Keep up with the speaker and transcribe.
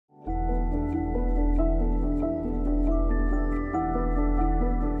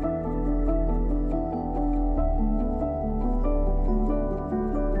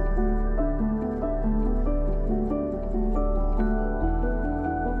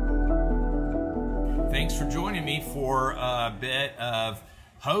Thanks for joining me for a bit of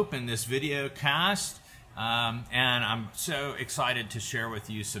hope in this video cast. And I'm so excited to share with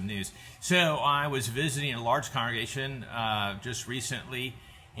you some news. So I was visiting a large congregation just recently,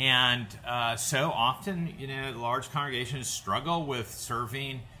 and so often, large congregations struggle with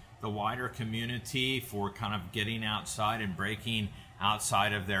serving the wider community for kind of getting outside and breaking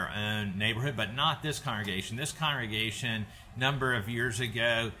outside of their own neighborhood, but not this congregation. This congregation, a number of years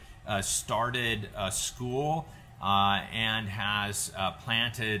ago, started a school and has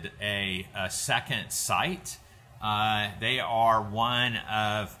planted a second site. They are one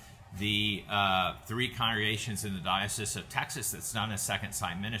of the 3 congregations in the Diocese of Texas that's done a second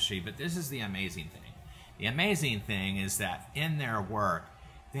site ministry. But this is the amazing thing. The amazing thing is that in their work,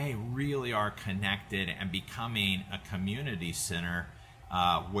 they really are connected and becoming a community center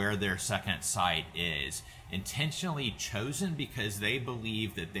where their second site is. Intentionally chosen because they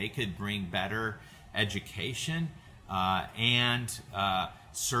believe that they could bring better education and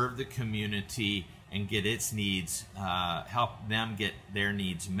serve the community and get its needs, help them get their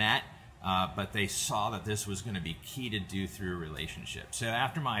needs met. But they saw that this was going to be key to do through relationships. So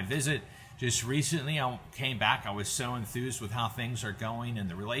after my visit just recently, I came back. I was so enthused with how things are going and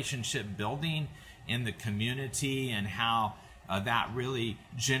the relationship building in the community, and how that really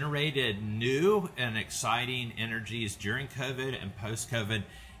generated new and exciting energies during COVID and post-COVID.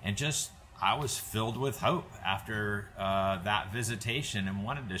 And just, I was filled with hope after that visitation and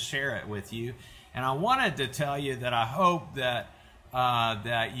wanted to share it with you. And I wanted to tell you that I hope that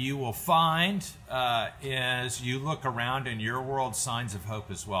that you will find as you look around in your world signs of hope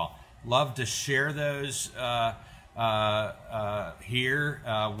as well. Love to share those here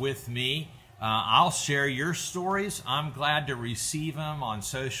with me. I'll share your stories. I'm glad to receive them on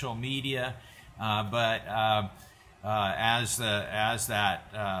social media. But as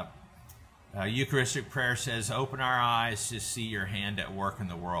that Eucharistic prayer says, open our eyes to see your hand at work in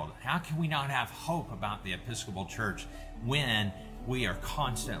the world. How can we not have hope about the Episcopal Church when we are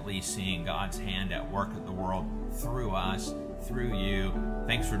constantly seeing God's hand at work in the world through us, through you?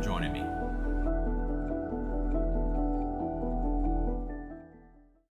 Thanks for joining me.